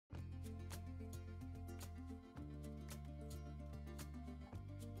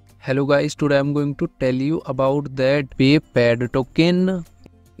Hello guys, today I'm going to tell you about that PepePAD token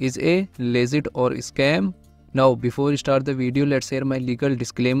is a legit or scam. Now before we start the video, let's share my legal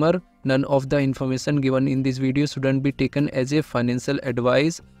disclaimer. None of the information given in this video shouldn't be taken as a financial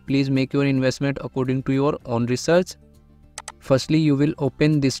advice. Please make your investment according to your own research. Firstly, you will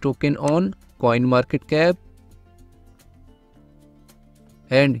open this token on CoinMarketCap.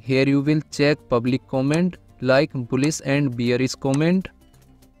 And here you will check public comment like bullish and bearish comment.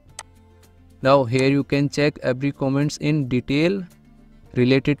 Now here you can check every comments in detail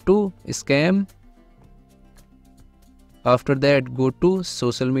related to scam. After that, go to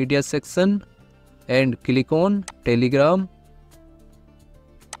social media section and click on Telegram.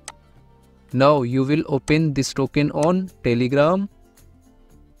 Now you will open this token on Telegram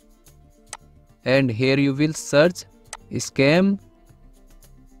and here you will search scam.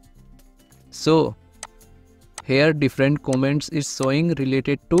 So here different comments is showing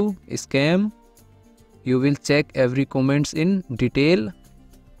related to scam. You will check every comments in detail.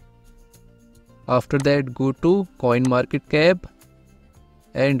 After that, go to CoinMarketCap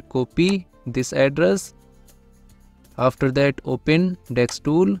and copy this address. After that, open Dex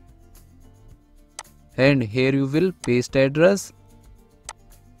tool and here you will paste address.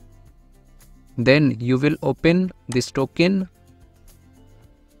 Then you will open this token.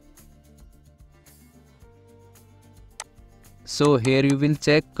 So here you will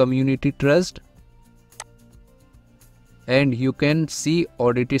check community trust and you can see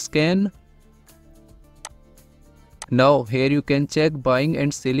audit scan. Now here you can check buying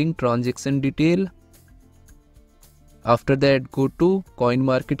and selling transaction detail. After that, go to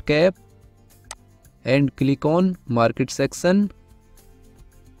CoinMarketCap and click on market section.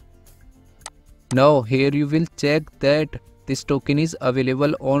 Now here you will check that this token is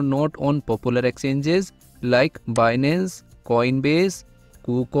available or not on popular exchanges like Binance, Coinbase,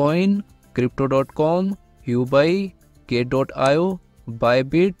 KuCoin, Crypto.com, Huobi, Gate.io,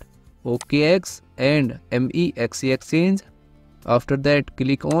 Bybit, OKX and MEXC exchange. After that,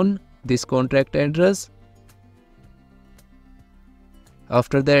 click on this contract address.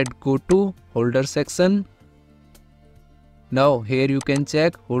 After that, go to holder section. Now here you can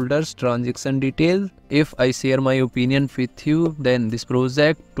check holders transaction detail. If I share my opinion with you, then this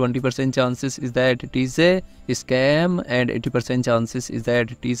project 20% chances is that it is a scam and 80% chances is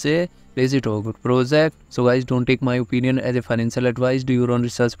that it is a legit or good project. So guys, don't take my opinion as a financial advice. Do your own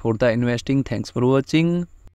research for the investing. Thanks for watching.